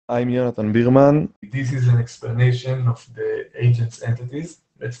I'm Yonatan Birman. This is an explanation of the agent's entities.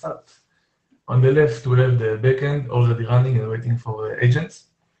 Let's start. On the left, we have the backend already running and waiting for agents.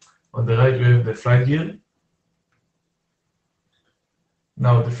 On the right, we have the flight gear.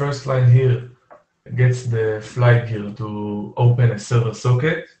 Now, the first line here gets the flight gear to open a server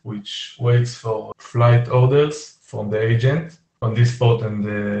socket, which waits for flight orders from the agent on this port and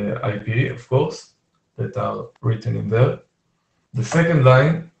the IP, of course, that are written in there. The second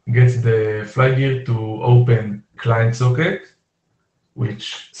line gets the flight gear to open client socket,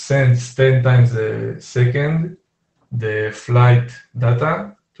 which sends 10 times a second the flight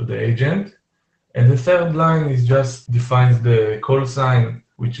data to the agent. And the third line is just defines the call sign,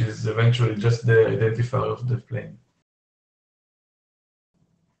 which is eventually just the identifier of the plane.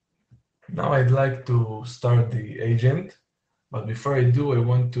 Now I'd like to start the agent, but before I do, I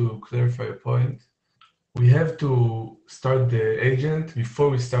want to clarify a point. We have to start the agent before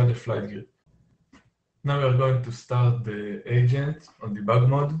we start the flight gear. Now we are going to start the agent on debug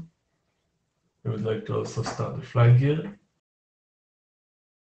mode. We would like to also start the flight gear.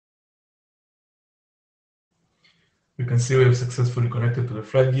 You can see we have successfully connected to the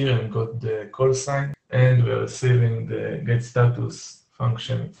flight gear and got the call sign, and we are receiving the get status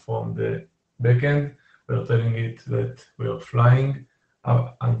function from the backend. We are telling it that we are flying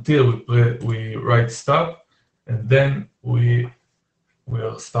until we write stop, and then we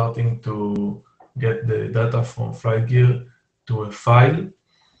are starting to get the data from flight gear to a file,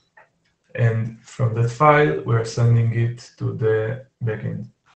 and from that file we are sending it to the backend.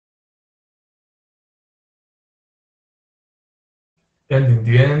 And in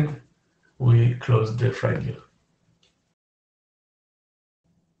the end, we close the flight gear.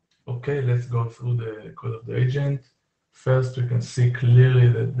 Okay, let's go through the code of the agent. First, we can see clearly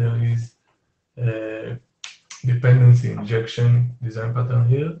that there is a dependency injection design pattern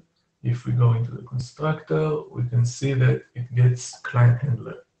here. If we go into the constructor, we can see that it gets client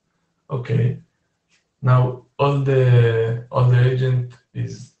handler. Okay, now all the agent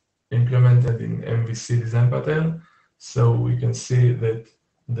is implemented in MVC design pattern. So we can see that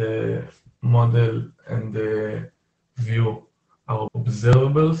the model and the view are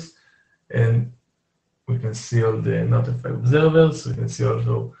observables, and we can see all the notified observers. We can see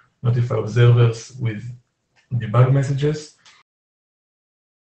also notified observers with debug messages.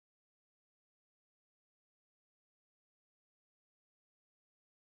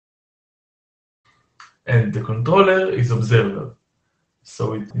 And the controller is observer,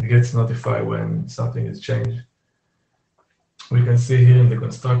 so it gets notified when something is changed. We can see here in the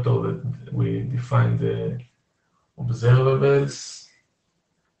constructor that we define the observables,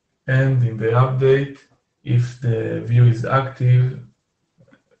 and in the update, if the view is active,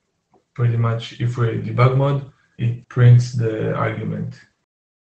 pretty much if we're in debug mode, it prints the argument.